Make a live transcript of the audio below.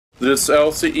This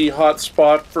LCE Hot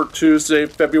Spot for Tuesday,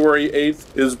 February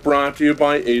 8th is brought to you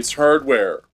by Ace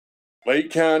Hardware.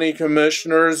 Lake County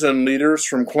commissioners and leaders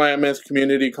from Klamath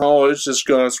Community College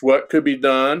discussed what could be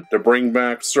done to bring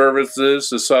back services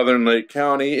to Southern Lake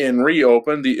County and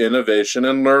reopen the Innovation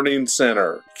and Learning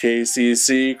Center.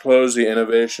 KCC closed the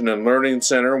Innovation and Learning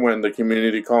Center when the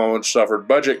community college suffered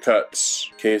budget cuts.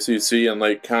 KCC and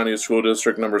Lake County School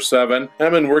District No. 7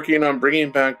 have been working on bringing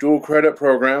back dual credit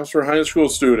programs for high school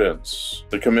students.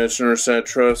 The commissioner said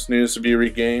trust needs to be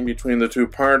regained between the two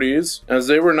parties, as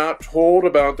they were not told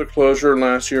about the closure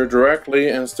last year directly,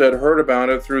 instead heard about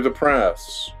it through the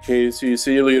press.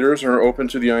 KCC leaders are open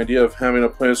to the idea of having a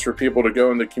place for people to go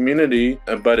in the community,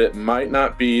 but it might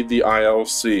not be the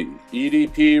ILC.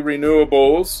 EDP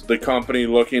Renewables, the company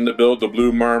looking to build the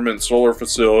Blue Marmot solar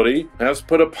facility, has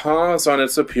put a pause on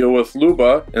its appeal with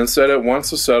LUBA and said it wants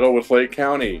to settle with Lake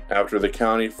County after the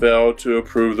county failed to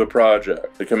approve the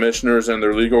project. The commissioners and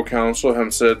their legal counsel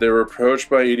have said they were approached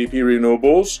by EDP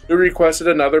Renewables, who requested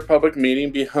another public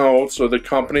meeting be held so the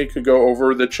company could go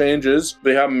over the changes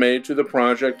they have made to the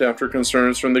project after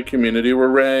concerns from the community were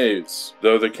raised,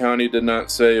 though the county did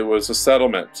not say it was a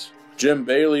settlement. Jim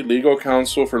Bailey, legal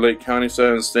counsel for Lake County,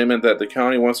 said in a statement that the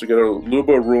county wants to get a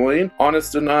LUBA ruling on its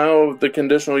denial of the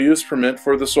conditional use permit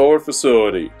for the solar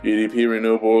facility. EDP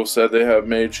Renewables said they have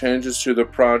made changes to the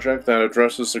project that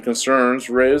addresses the concerns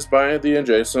raised by the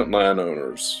adjacent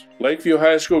landowners. Lakeview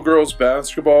High School girls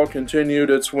basketball continued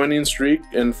its winning streak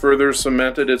and further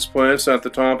cemented its place at the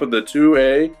top of the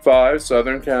 2A5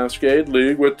 Southern Cascade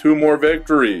League with 2 more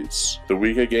victories. The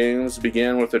week of games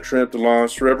began with a trip to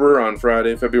Lost River on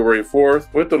Friday, February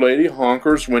 4th, with the Lady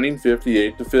Honkers winning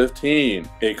 58-15.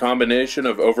 A combination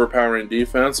of overpowering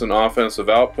defense and offensive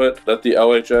output let the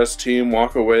LHS team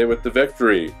walk away with the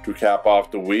victory. To cap off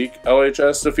the week,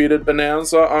 LHS defeated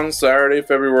Bonanza on Saturday,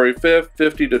 February 5th,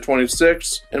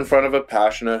 50-26, in front of a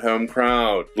passionate home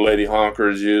crowd. The Lady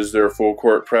Honkers used their full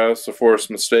court press to force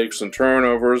mistakes and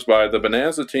turnovers by the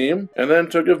Bonanza team, and then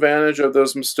took advantage of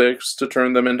those mistakes to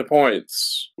turn them into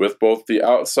points. With both the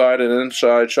outside and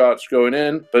inside shots going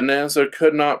in, Bonanza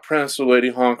could not press the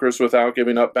Lady Honkers without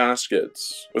giving up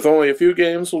baskets. With only a few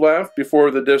games left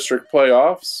before the district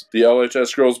playoffs, the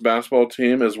LHS girls basketball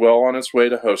team is well on its way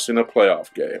to hosting a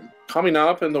playoff game. Coming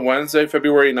up in the Wednesday,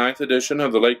 February 9th edition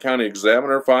of the Lake County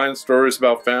Examiner finds stories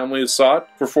about families sought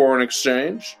for foreign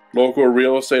exchange, local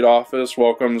real estate office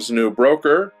welcomes new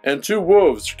broker, and 2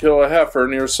 wolves kill a heifer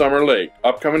near Summer Lake,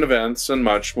 upcoming events, and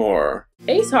much more.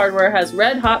 Ace Hardware has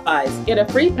red hot buys. Get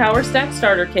a free Power Stack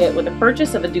starter kit with the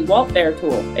purchase of a DeWalt Bear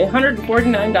tool, a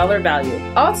 $149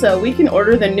 value. Also, we can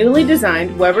order the newly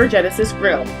designed Weber Genesis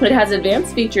grill. It has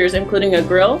advanced features including a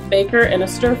grill, baker, and a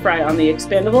stir fry on the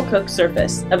expandable cook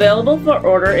surface. Available for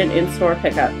order and in-store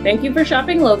pickup. Thank you for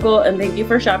shopping local, and thank you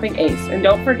for shopping Ace. And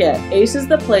don't forget, Ace is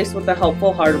the place with the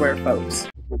helpful hardware folks.